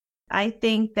I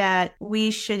think that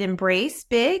we should embrace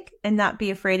big and not be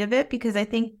afraid of it, because I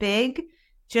think big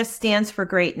just stands for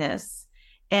greatness.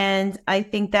 And I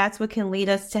think that's what can lead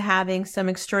us to having some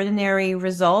extraordinary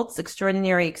results,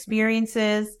 extraordinary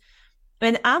experiences.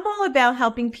 And I'm all about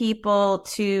helping people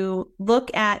to look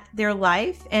at their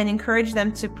life and encourage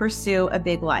them to pursue a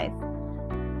big life.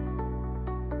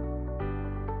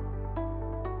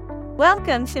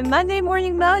 Welcome to Monday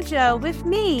Morning Mojo with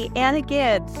me, Anna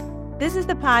Gibbs. This is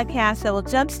the podcast that will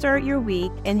jumpstart your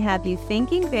week and have you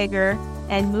thinking bigger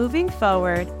and moving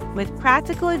forward with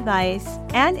practical advice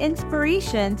and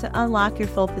inspiration to unlock your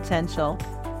full potential.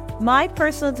 My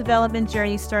personal development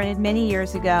journey started many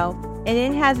years ago, and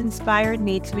it has inspired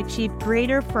me to achieve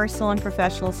greater personal and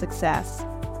professional success.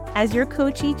 As your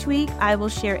coach each week, I will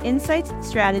share insights and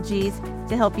strategies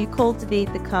to help you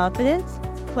cultivate the confidence,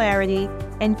 clarity,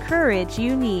 and courage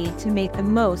you need to make the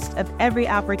most of every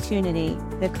opportunity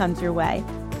that comes your way.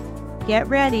 Get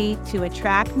ready to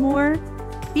attract more,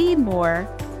 be more,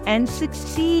 and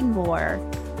succeed more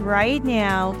right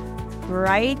now,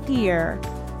 right here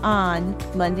on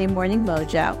Monday Morning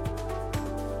Mojo.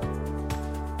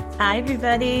 Hi,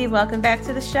 everybody. Welcome back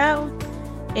to the show.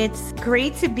 It's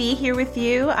great to be here with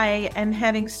you. I am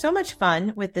having so much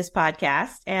fun with this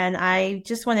podcast, and I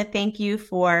just want to thank you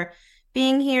for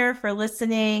being here, for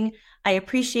listening. I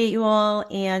appreciate you all,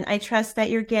 and I trust that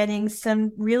you're getting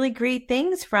some really great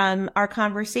things from our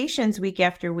conversations week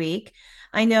after week.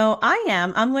 I know I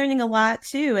am. I'm learning a lot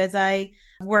too as I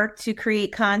work to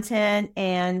create content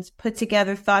and put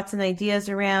together thoughts and ideas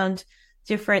around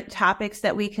different topics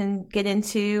that we can get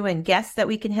into and guests that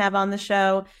we can have on the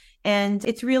show. And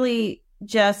it's really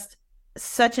just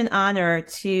such an honor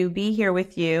to be here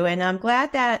with you. And I'm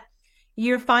glad that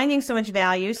you're finding so much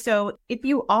value. So if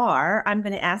you are, I'm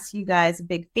going to ask you guys a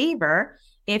big favor.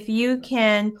 If you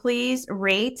can please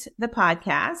rate the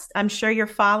podcast. I'm sure you're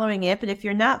following it, but if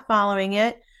you're not following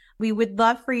it, we would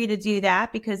love for you to do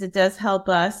that, because it does help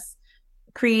us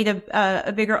create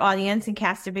a bigger audience and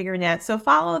cast a bigger net. So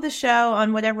follow the show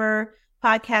on whatever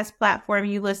podcast platform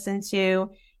you listen to.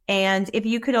 And if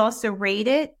you could also rate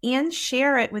it and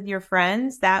share it with your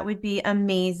friends, that would be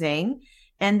amazing.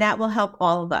 And that will help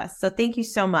all of us. So thank you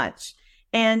so much.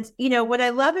 And, you know, what I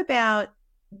love about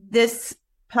this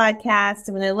podcast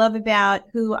and what I love about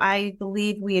who I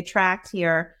believe we attract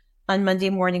here on Monday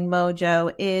Morning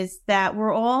Mojo is that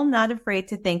we're all not afraid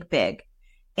to think big.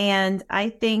 And I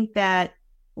think that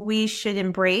we should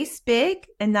embrace big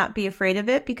and not be afraid of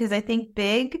it, because I think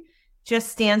big just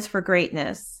stands for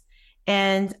greatness.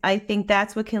 And I think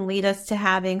that's what can lead us to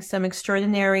having some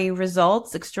extraordinary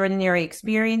results, extraordinary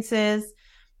experiences.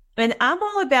 And I'm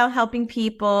all about helping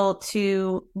people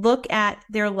to look at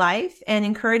their life and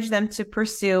encourage them to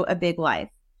pursue a big life.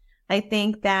 I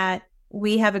think that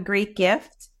we have a great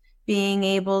gift being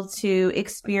able to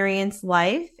experience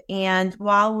life. And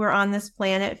while we're on this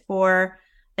planet for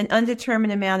an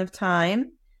undetermined amount of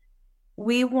time,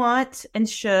 we want and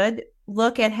should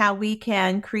look at how we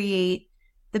can create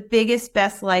the biggest,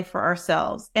 best life for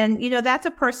ourselves. And, you know, that's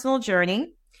a personal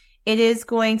journey. It is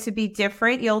going to be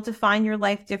different. You'll define your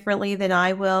life differently than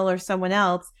I will or someone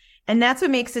else. And that's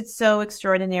what makes it so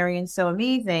extraordinary and so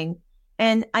amazing.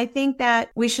 And I think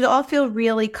that we should all feel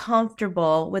really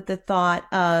comfortable with the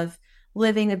thought of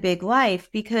living a big life,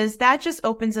 because that just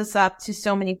opens us up to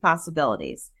so many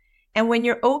possibilities. And when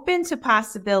you're open to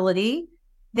possibility,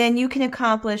 then you can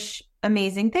accomplish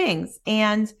amazing things.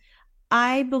 And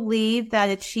I believe that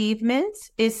achievement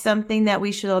is something that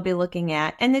we should all be looking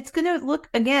at. And it's going to look,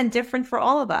 again, different for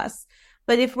all of us.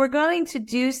 But if we're going to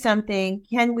do something,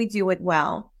 can we do it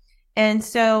well? And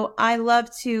so I love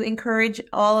to encourage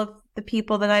all of the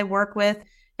people that I work with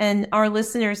and our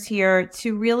listeners here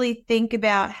to really think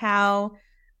about how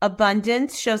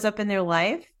abundance shows up in their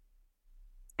life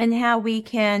and how we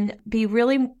can be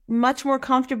really much more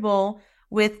comfortable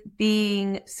with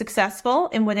being successful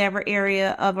in whatever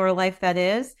area of our life that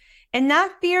is, and not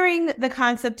fearing the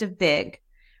concept of big,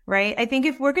 right? I think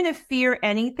if we're going to fear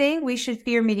anything, we should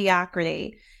fear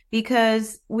mediocrity,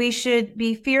 because we should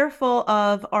be fearful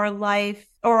of our life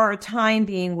or our time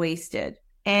being wasted.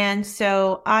 And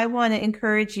so I want to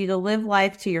encourage you to live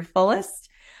life to your fullest.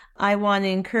 I want to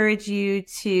encourage you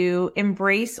to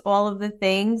embrace all of the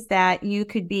things that you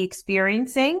could be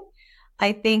experiencing.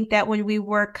 I think that when we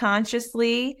work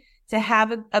consciously to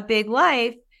have a big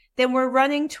life, then we're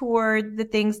running toward the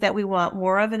things that we want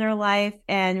more of in our life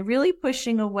and really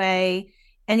pushing away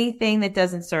anything that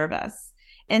doesn't serve us.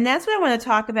 And that's what I want to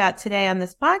talk about today on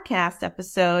this podcast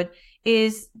episode,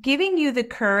 is giving you the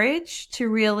courage to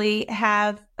really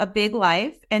have a big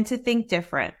life and to think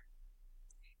different.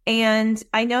 And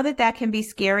I know that that can be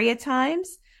scary at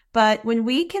times, but when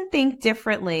we can think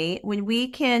differently, when we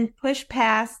can push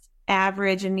past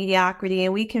average and mediocrity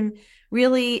and we can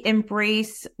really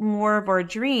embrace more of our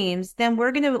dreams, then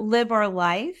we're going to live our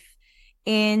life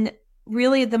in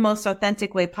really the most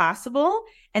authentic way possible.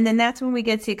 And then that's when we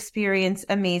get to experience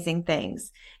amazing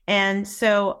things. And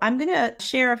so I'm going to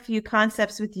share a few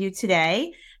concepts with you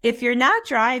today. If you're not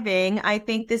driving, I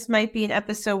think this might be an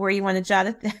episode where you want to jot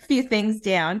a few things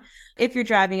down. If you're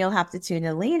driving, you'll have to tune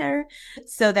in later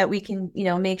so that we can,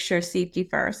 make sure safety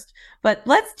first. But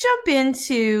let's jump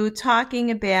into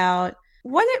talking about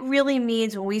what it really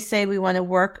means when we say we want to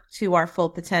work to our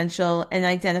full potential and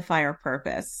identify our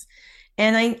purpose.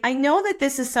 And I know that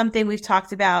this is something we've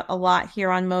talked about a lot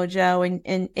here on Mojo.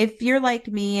 And if you're like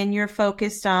me and you're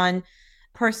focused on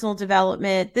personal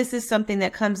development, this is something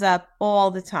that comes up all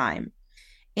the time.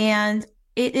 And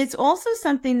it's also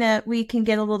something that we can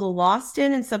get a little lost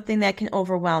in and something that can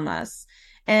overwhelm us.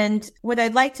 And what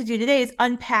I'd like to do today is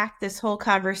unpack this whole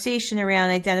conversation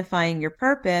around identifying your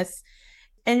purpose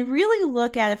and really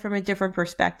look at it from a different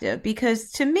perspective.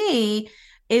 Because to me,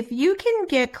 if you can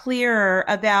get clearer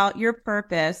about your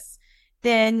purpose,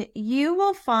 then you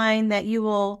will find that you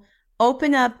will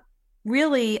open up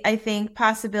really, I think,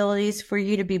 possibilities for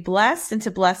you to be blessed and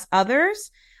to bless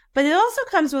others. But it also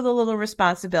comes with a little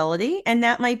responsibility, and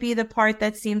that might be the part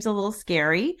that seems a little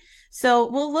scary. So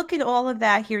we'll look at all of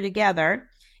that here together.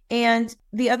 And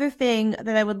the other thing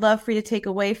that I would love for you to take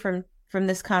away from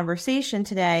this conversation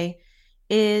today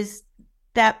is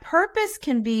that purpose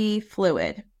can be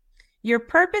fluid. Your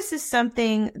purpose is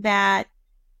something that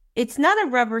it's not a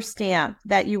rubber stamp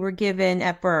that you were given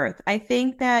at birth. I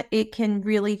think that it can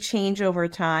really change over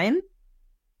time.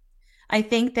 I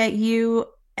think that you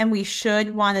and we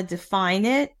should want to define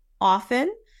it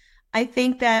often. I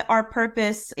think that our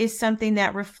purpose is something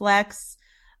that reflects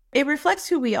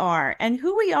who we are, and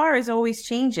who we are is always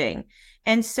changing.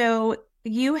 And so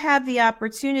you have the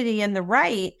opportunity and the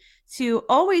right to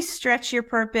always stretch your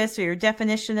purpose or your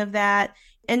definition of that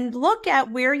and look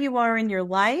at where you are in your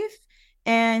life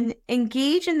and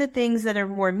engage in the things that are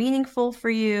more meaningful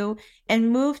for you and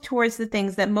move towards the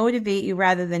things that motivate you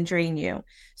rather than drain you.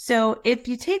 So if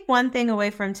you take one thing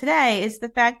away from today, is the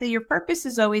fact that your purpose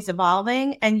is always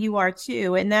evolving and you are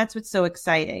too. And that's what's so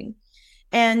exciting.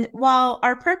 And while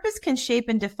our purpose can shape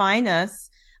and define us,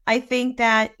 I think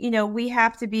that, we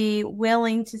have to be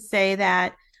willing to say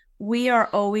that we are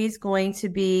always going to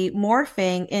be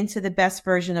morphing into the best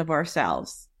version of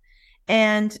ourselves.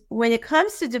 And when it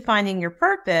comes to defining your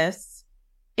purpose,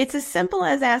 it's as simple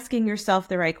as asking yourself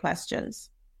the right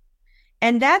questions.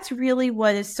 And that's really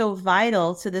what is so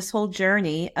vital to this whole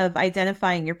journey of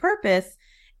identifying your purpose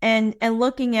and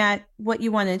looking at what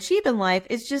you want to achieve in life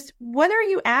is just, what are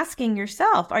you asking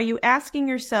yourself? Are you asking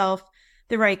yourself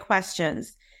the right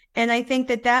questions? And I think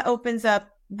that opens up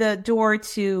the door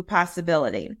to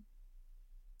possibility.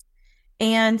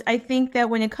 And I think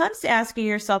that when it comes to asking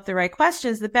yourself the right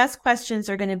questions, the best questions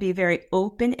are going to be very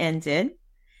open-ended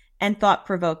and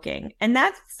thought-provoking. And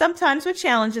that's sometimes what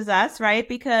challenges us, right?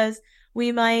 Because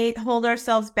we might hold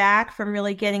ourselves back from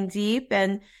really getting deep.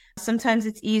 And sometimes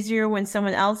it's easier when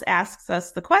someone else asks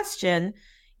us the question.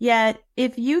 Yet,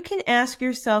 if you can ask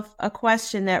yourself a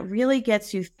question that really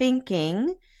gets you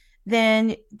thinking,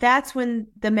 then that's when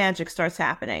the magic starts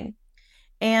happening.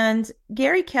 And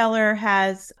Gary Keller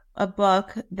has a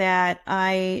book that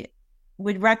I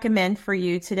would recommend for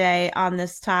you today on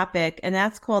this topic, and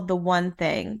that's called The One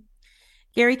Thing.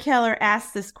 Gary Keller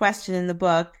asks this question in the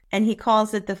book, and he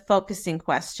calls it the focusing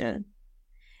question.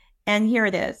 And here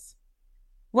it is.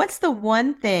 What's the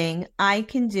one thing I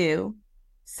can do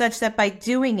such that by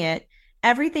doing it,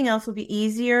 everything else will be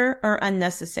easier or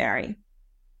unnecessary?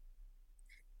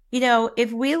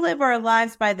 If we live our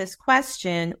lives by this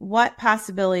question, what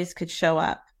possibilities could show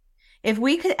up? If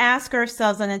we could ask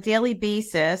ourselves on a daily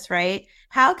basis, right,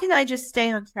 how can I just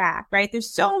stay on track, right?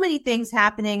 There's so many things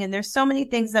happening and there's so many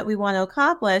things that we want to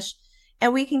accomplish,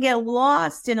 and we can get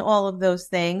lost in all of those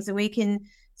things and we can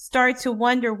start to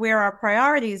wonder where our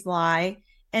priorities lie.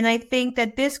 And I think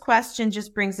that this question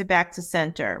just brings it back to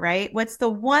center, right? What's the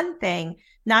one thing,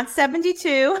 not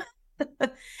 72,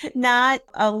 not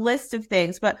a list of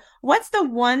things, but what's the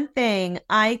one thing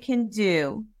I can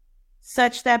do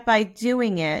such that by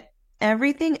doing it,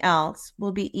 everything else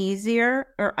will be easier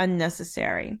or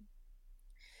unnecessary?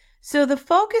 So the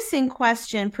focusing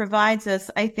question provides us,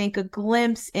 I think, a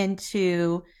glimpse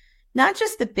into not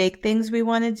just the big things we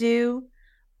want to do,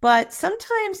 but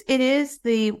sometimes it is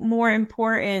the more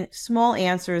important small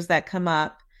answers that come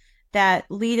up that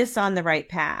lead us on the right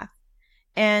path.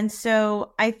 And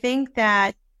so I think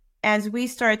that as we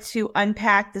start to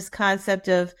unpack this concept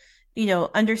of,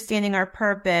 understanding our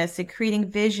purpose and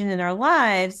creating vision in our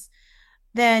lives,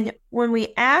 then when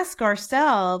we ask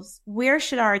ourselves, where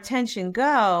should our attention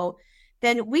go?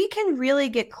 Then we can really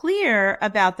get clear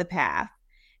about the path.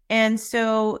 And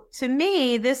so to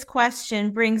me, this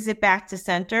question brings it back to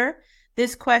center.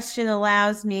 This question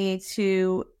allows me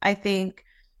to, I think,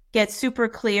 get super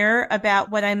clear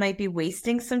about what I might be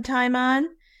wasting some time on,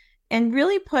 and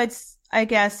really puts, I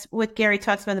guess, what Gary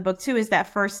talks about in the book too, is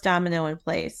that first domino in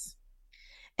place.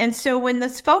 And so when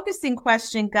this focusing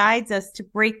question guides us to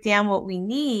break down what we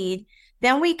need,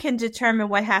 then we can determine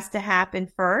what has to happen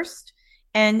first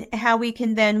and how we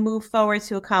can then move forward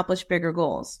to accomplish bigger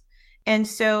goals. And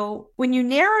so when you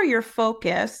narrow your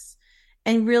focus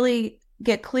and really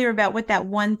get clear about what that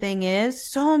one thing is,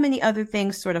 so many other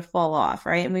things sort of fall off,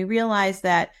 right? And we realize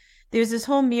that there's this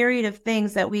whole myriad of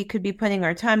things that we could be putting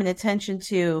our time and attention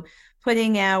to,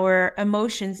 putting our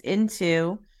emotions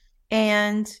into,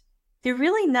 and they're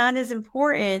really not as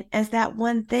important as that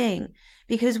one thing.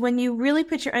 Because when you really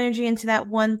put your energy into that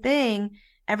one thing,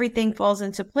 everything falls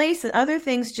into place and other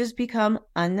things just become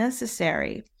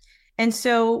unnecessary. And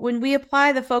so when we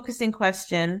apply the focusing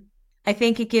question, I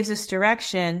think it gives us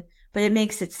direction, but it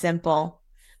makes it simple.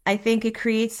 I think it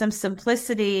creates some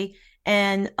simplicity.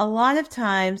 And a lot of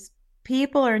times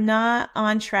people are not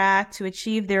on track to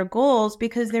achieve their goals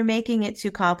because they're making it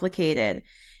too complicated.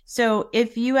 So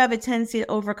if you have a tendency to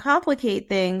overcomplicate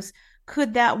things,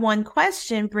 could that one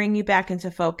question bring you back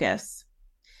into focus?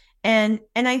 And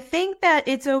I think that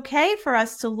it's okay for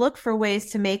us to look for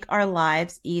ways to make our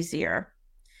lives easier.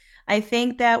 I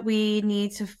think that we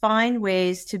need to find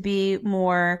ways to be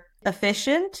more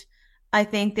efficient. I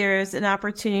think there's an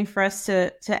opportunity for us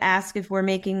to ask if we're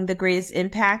making the greatest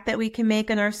impact that we can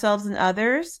make on ourselves and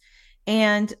others,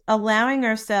 and allowing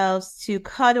ourselves to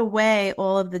cut away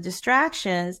all of the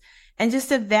distractions and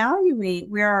just evaluate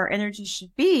where our energy should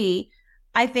be,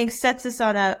 I think sets us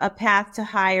on a path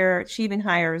to achieving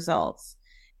higher results.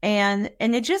 And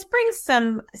it just brings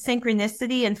some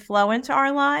synchronicity and flow into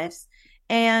our lives.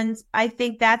 And I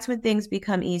think that's when things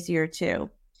become easier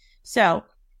too. So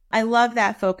I love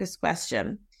that focus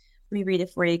question. Let me read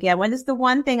it for you again. What is the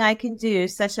one thing I can do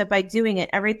such that by doing it,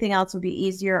 everything else will be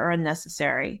easier or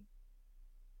unnecessary?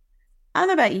 I don't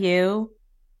know about you,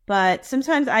 but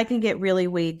sometimes I can get really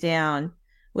weighed down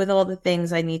with all the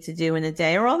things I need to do in a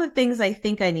day, or all the things I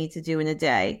think I need to do in a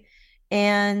day.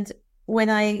 And when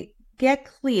I get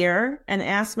clear and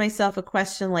ask myself a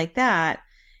question like that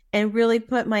and really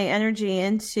put my energy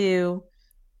into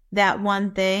that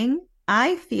one thing,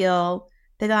 I feel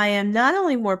that I am not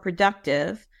only more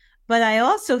productive, but I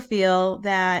also feel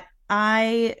that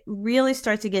I really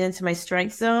start to get into my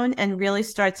strength zone and really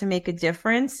start to make a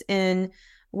difference in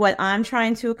what I'm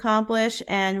trying to accomplish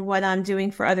and what I'm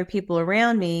doing for other people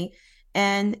around me.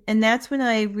 And that's when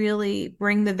I really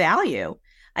bring the value.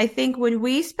 I think when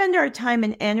we spend our time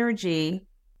and energy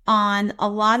on a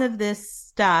lot of this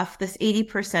stuff, this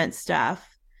 80% stuff,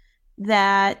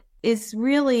 that is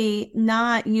really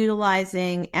not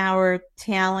utilizing our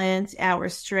talent, our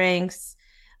strengths,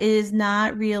 is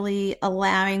not really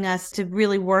allowing us to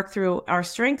really work through our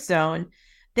strength zone,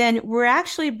 then we're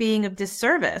actually being of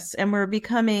disservice and we're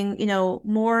becoming,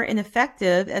 more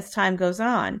ineffective as time goes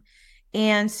on.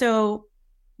 And so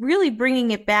really bringing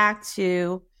it back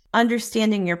to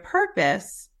understanding your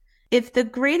purpose, if the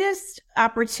greatest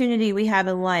opportunity we have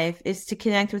in life is to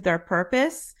connect with our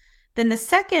purpose, then the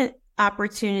second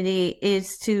opportunity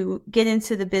is to get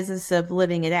into the business of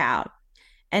living it out.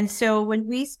 And so when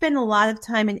we spend a lot of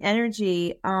time and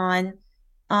energy on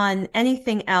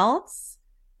anything else,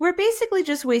 we're basically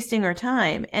just wasting our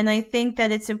time. And I think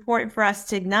that it's important for us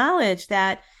to acknowledge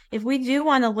that if we do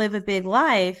want to live a big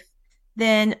life,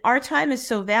 then our time is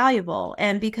so valuable.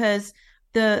 And because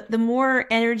the more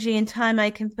energy and time I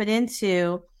can put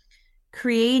into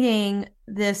creating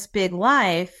this big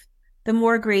life, the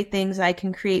more great things I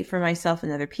can create for myself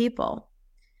and other people.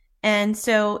 And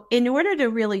so in order to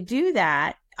really do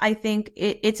that, I think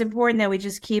it's important that we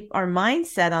just keep our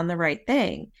mindset on the right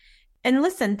thing. And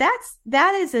listen,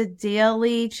 that is a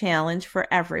daily challenge for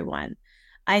everyone.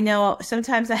 I know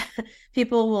sometimes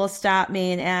people will stop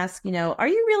me and ask, are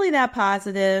you really that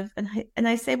positive? And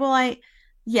I say, well,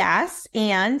 yes,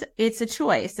 and it's a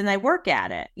choice and I work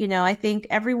at it. I think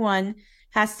everyone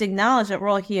has to acknowledge that we're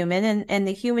all human, and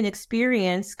the human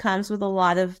experience comes with a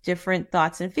lot of different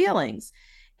thoughts and feelings.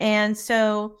 And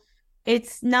so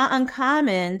it's not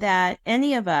uncommon that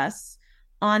any of us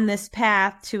on this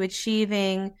path to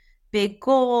achieving big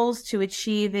goals, to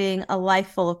achieving a life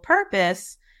full of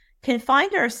purpose, can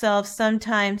find ourselves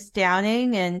sometimes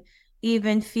doubting and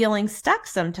even feeling stuck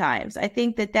sometimes. I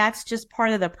think that that's just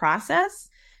part of the process.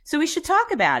 So we should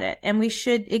talk about it and we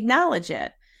should acknowledge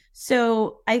it.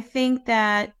 So I think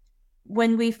that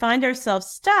when we find ourselves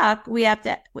stuck, we have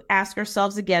to ask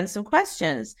ourselves again some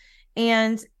questions.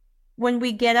 And when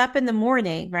we get up in the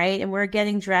morning, right, and we're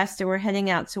getting dressed and we're heading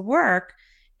out to work,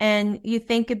 and you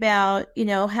think about,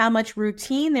 how much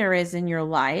routine there is in your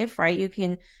life, right? You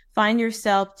can find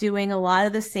yourself doing a lot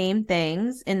of the same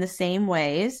things in the same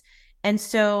ways. And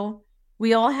so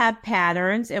we all have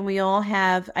patterns and we all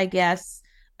have, I guess,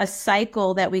 a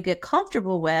cycle that we get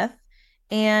comfortable with.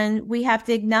 And we have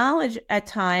to acknowledge at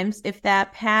times if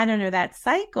that pattern or that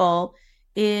cycle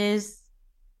is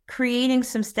creating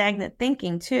some stagnant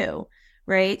thinking too,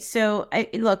 right? So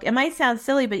look, it might sound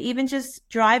silly, but even just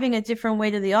driving a different way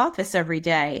to the office every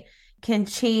day can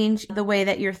change the way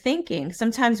that you're thinking.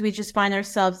 Sometimes we just find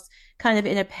ourselves kind of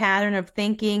in a pattern of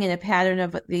thinking, in a pattern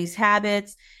of these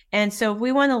habits. And so if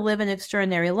we want to live an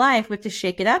extraordinary life, we have to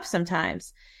shake it up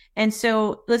sometimes. And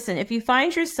so, listen, if you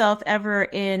find yourself ever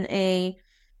in a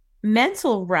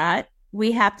mental rut,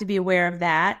 we have to be aware of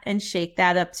that and shake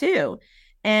that up too.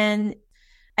 And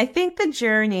I think the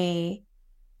journey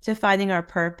to finding our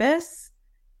purpose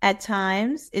at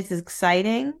times is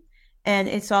exciting and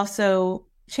it's also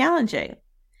challenging.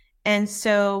 And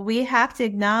so we have to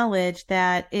acknowledge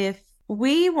that if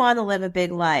we want to live a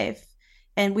big life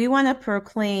and we want to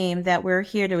proclaim that we're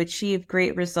here to achieve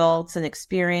great results and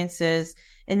experiences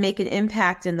and make an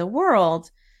impact in the world,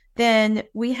 then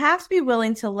we have to be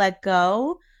willing to let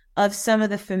go of some of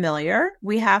the familiar.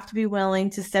 We have to be willing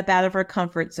to step out of our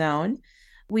comfort zone.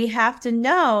 We have to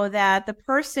know that the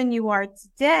person you are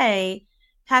today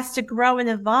has to grow and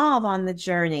evolve on the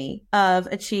journey of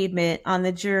achievement, on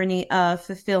the journey of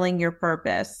fulfilling your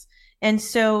purpose. And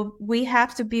so we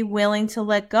have to be willing to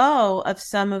let go of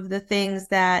some of the things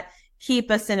that keep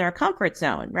us in our comfort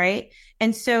zone, right?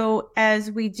 And so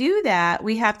as we do that,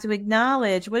 we have to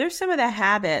acknowledge what are some of the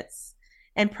habits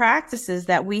and practices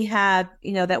that we have,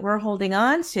 that we're holding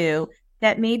on to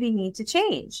that maybe need to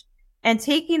change. And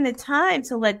taking the time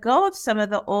to let go of some of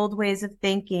the old ways of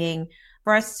thinking,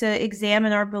 for us to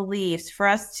examine our beliefs, for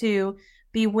us to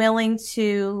be willing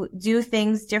to do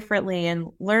things differently and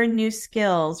learn new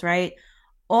skills, right?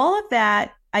 All of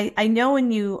that, I know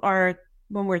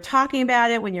when we're talking about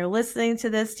it, when you're listening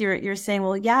to this, you're saying,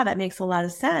 well, yeah, that makes a lot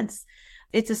of sense.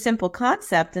 It's a simple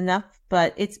concept enough,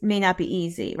 but it may not be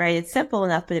easy, right? It's simple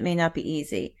enough, but it may not be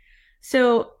easy.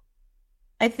 So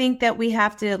I think that we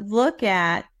have to look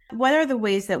at what are the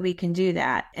ways that we can do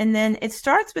that? And then it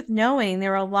starts with knowing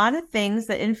there are a lot of things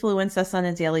that influence us on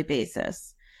a daily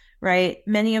basis, right?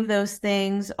 Many of those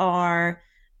things are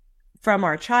from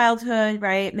our childhood,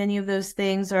 right? Many of those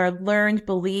things are learned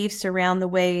beliefs around the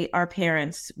way our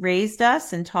parents raised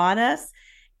us and taught us.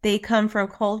 They come from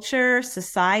culture,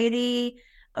 society,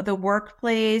 the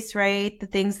workplace, right? The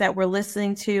things that we're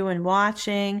listening to and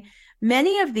watching.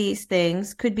 Many of these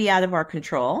things could be out of our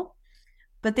control.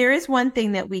 But there is one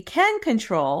thing that we can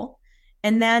control,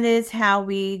 and that is how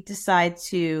we decide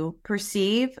to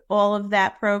perceive all of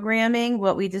that programming,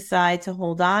 what we decide to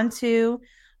hold on to,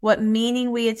 what meaning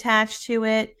we attach to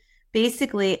it,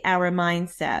 basically our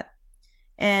mindset.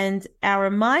 And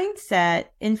our mindset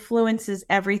influences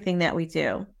everything that we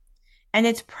do. And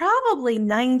it's probably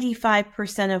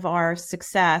 95% of our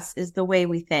success is the way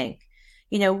we think.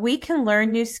 We can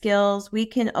learn new skills. We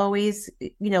can always,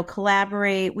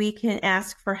 collaborate. We can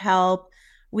ask for help.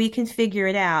 We can figure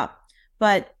it out.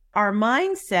 But our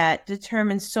mindset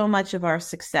determines so much of our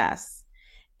success.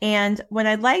 And what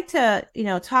I'd like to,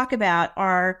 talk about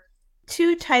are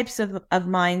two types of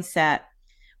mindset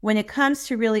when it comes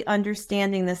to really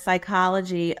understanding the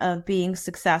psychology of being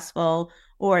successful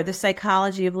or the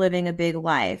psychology of living a big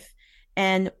life.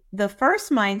 And the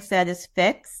first mindset is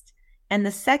fixed. And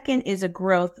the second is a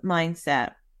growth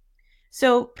mindset.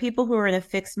 So people who are in a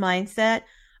fixed mindset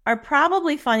are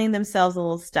probably finding themselves a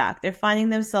little stuck. They're finding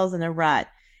themselves in a rut.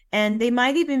 And they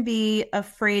might even be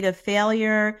afraid of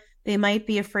failure. They might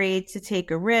be afraid to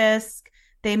take a risk.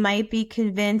 They might be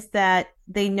convinced that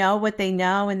they know what they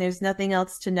know and there's nothing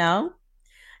else to know.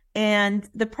 And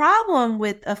the problem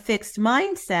with a fixed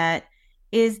mindset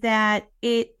is that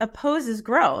it opposes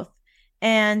growth.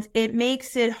 And it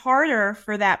makes it harder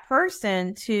for that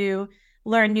person to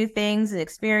learn new things and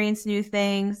experience new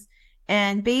things.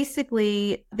 And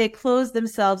basically, they close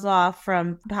themselves off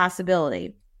from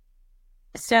possibility.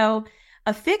 So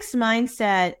a fixed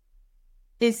mindset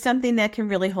is something that can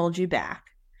really hold you back.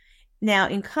 Now,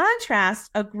 in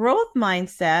contrast, a growth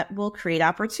mindset will create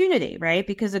opportunity, right?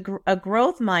 Because a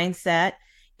growth mindset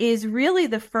is really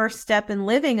the first step in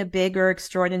living a big or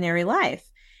extraordinary life.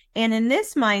 And in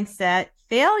this mindset,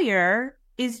 failure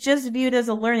is just viewed as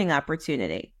a learning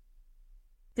opportunity.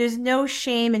 There's no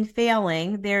shame in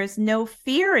failing. There's no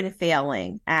fear in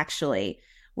failing, actually,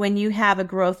 when you have a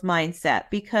growth mindset,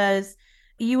 because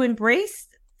you embrace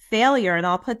failure. And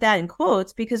I'll put that in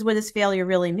quotes, because what does failure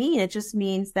really mean? It just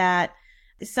means that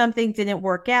something didn't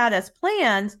work out as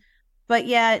planned, but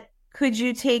yet could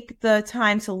you take the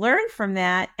time to learn from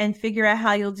that and figure out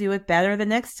how you'll do it better the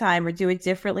next time or do it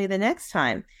differently the next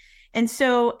time? And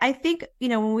so I think,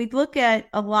 when we look at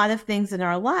a lot of things in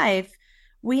our life,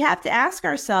 we have to ask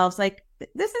ourselves, like,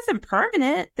 this isn't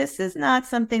permanent. This is not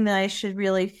something that I should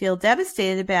really feel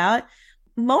devastated about.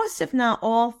 Most, if not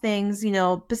all things,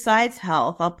 besides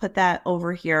health, I'll put that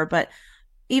over here, but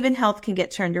even health can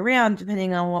get turned around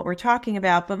depending on what we're talking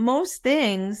about. But most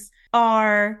things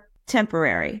are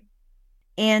temporary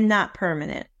and not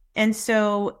permanent. And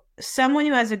so someone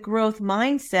who has a growth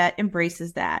mindset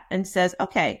embraces that and says,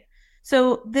 okay,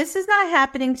 so this is not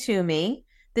happening to me.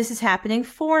 This is happening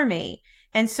for me.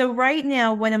 And so right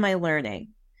now, what am I learning?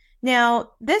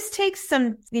 Now, this takes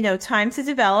some, time to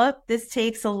develop. This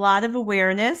takes a lot of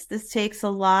awareness. This takes a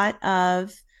lot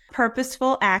of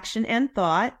purposeful action and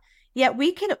thought. Yet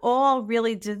we can all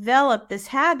really develop this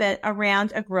habit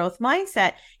around a growth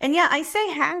mindset. And yeah, I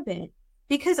say habit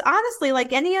because honestly,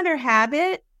 like any other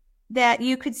habit that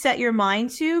you could set your mind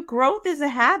to, growth is a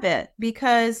habit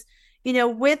because,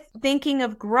 with thinking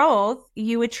of growth,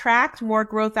 you attract more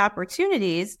growth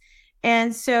opportunities.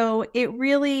 And so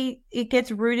it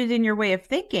gets rooted in your way of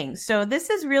thinking. So this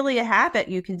is really a habit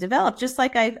you can develop, just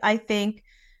like I think,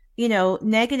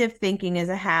 negative thinking is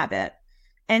a habit.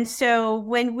 And so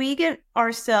when we get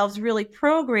ourselves really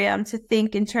programmed to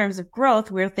think in terms of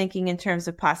growth, we're thinking in terms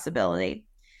of possibility.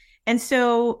 And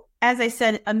so, as I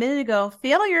said a minute ago,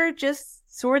 failure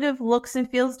just sort of looks and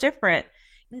feels different.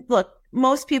 Look,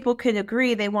 most people could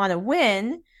agree they want to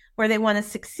win or they want to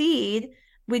succeed.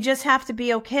 We just have to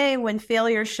be okay when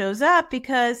failure shows up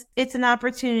because it's an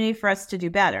opportunity for us to do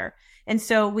better. And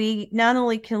so we not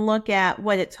only can look at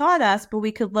what it taught us, but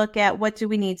we could look at what do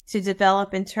we need to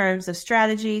develop in terms of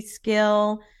strategy,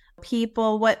 skill,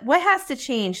 people, what has to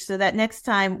change so that next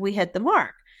time we hit the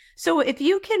mark. So if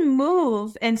you can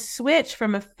move and switch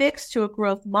from a fixed to a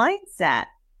growth mindset,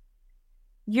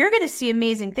 you're going to see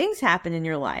amazing things happen in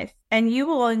your life and you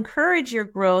will encourage your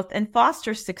growth and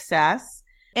foster success.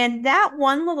 And that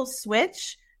one little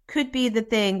switch could be the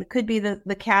thing, could be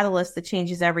the catalyst that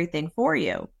changes everything for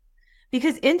you.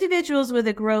 Because individuals with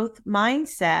a growth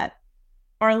mindset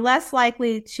are less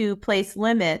likely to place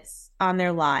limits on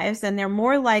their lives and they're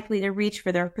more likely to reach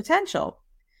for their potential.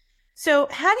 So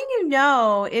how do you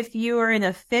know if you are in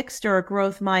a fixed or a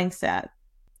growth mindset?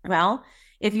 Well,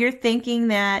 if you're thinking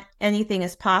that anything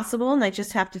is possible and I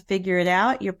just have to figure it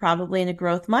out, you're probably in a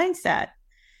growth mindset.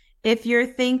 If you're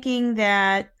thinking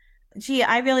that, gee,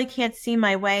 I really can't see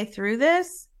my way through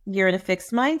this, you're in a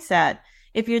fixed mindset.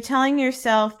 If you're telling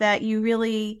yourself that you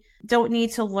really don't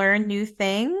need to learn new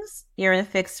things, you're in a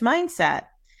fixed mindset.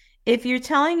 If you're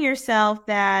telling yourself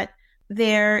that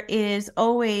there is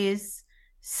always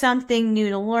something new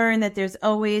to learn, that there's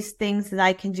always things that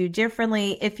I can do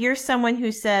differently, if you're someone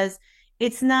who says,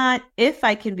 it's not if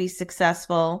I can be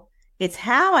successful, it's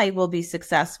how I will be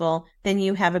successful, then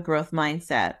you have a growth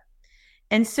mindset.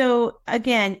 And so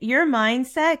again, your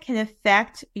mindset can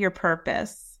affect your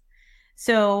purpose.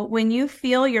 So when you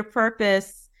feel your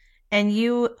purpose and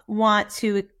you want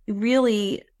to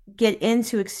really get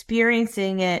into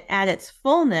experiencing it at its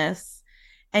fullness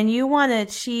and you want to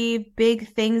achieve big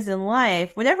things in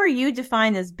life, whatever you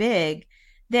define as big,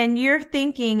 then you're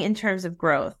thinking in terms of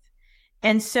growth.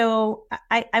 And so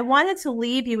I wanted to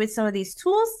leave you with some of these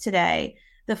tools today,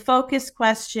 the focus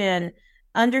question,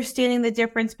 understanding the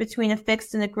difference between a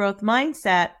fixed and a growth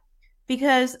mindset,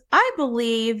 because I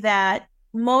believe that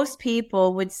most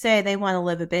people would say they want to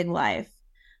live a big life.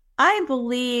 I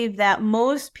believe that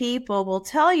most people will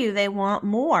tell you they want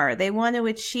more. They want to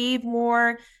achieve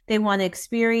more. They want to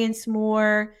experience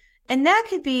more. And that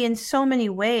could be in so many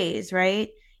ways, right?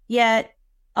 Yet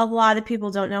a lot of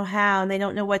people don't know how and they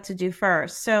don't know what to do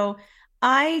first. So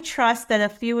I trust that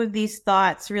a few of these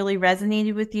thoughts really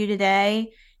resonated with you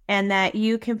today and that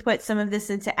you can put some of this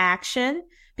into action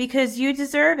because you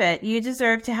deserve it. You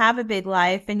deserve to have a big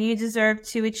life and you deserve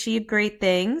to achieve great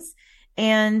things.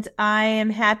 And I am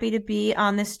happy to be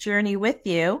on this journey with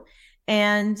you.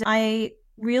 And I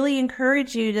really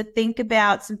encourage you to think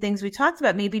about some things we talked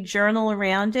about, maybe journal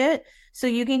around it so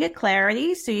you can get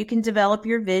clarity, so you can develop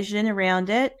your vision around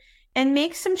it and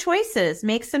make some choices,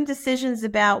 make some decisions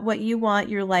about what you want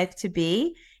your life to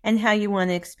be and how you want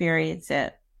to experience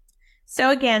it. So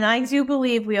again, I do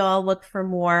believe we all look for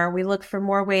more. We look for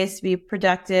more ways to be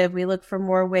productive. We look for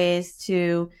more ways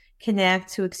to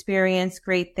connect, to experience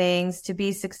great things, to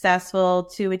be successful,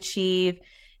 to achieve.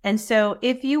 And so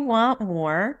if you want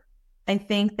more, I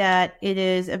think that it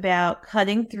is about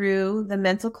cutting through the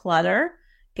mental clutter,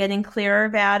 getting clearer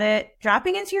about it,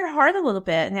 dropping into your heart a little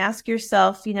bit and ask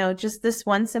yourself, just this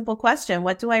one simple question: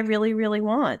 what do I really, really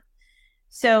want?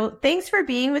 So thanks for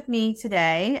being with me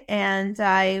today, and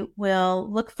I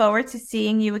will look forward to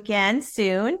seeing you again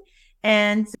soon.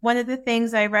 And one of the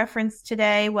things I referenced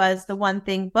today was the One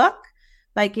Thing book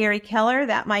by Gary Keller.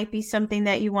 That might be something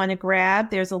that you want to grab.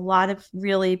 There's a lot of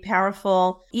really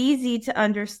powerful, easy to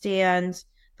understand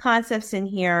concepts in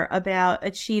here about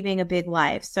achieving a big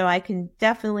life. So I can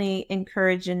definitely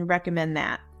encourage and recommend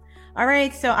that. All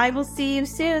right, so I will see you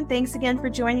soon. Thanks again for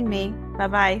joining me.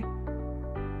 Bye-bye.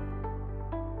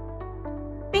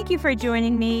 Thank you for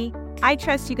joining me. I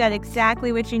trust you got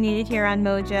exactly what you needed here on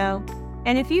Mojo.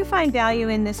 And if you find value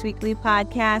in this weekly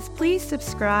podcast, please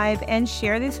subscribe and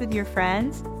share this with your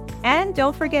friends. And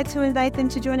don't forget to invite them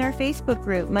to join our Facebook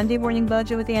group, Monday Morning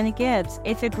Mojo with Anna Gibbs.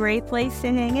 It's a great place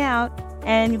to hang out,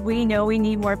 and we know we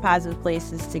need more positive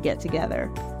places to get together.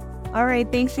 All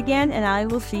right, thanks again, and I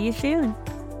will see you soon.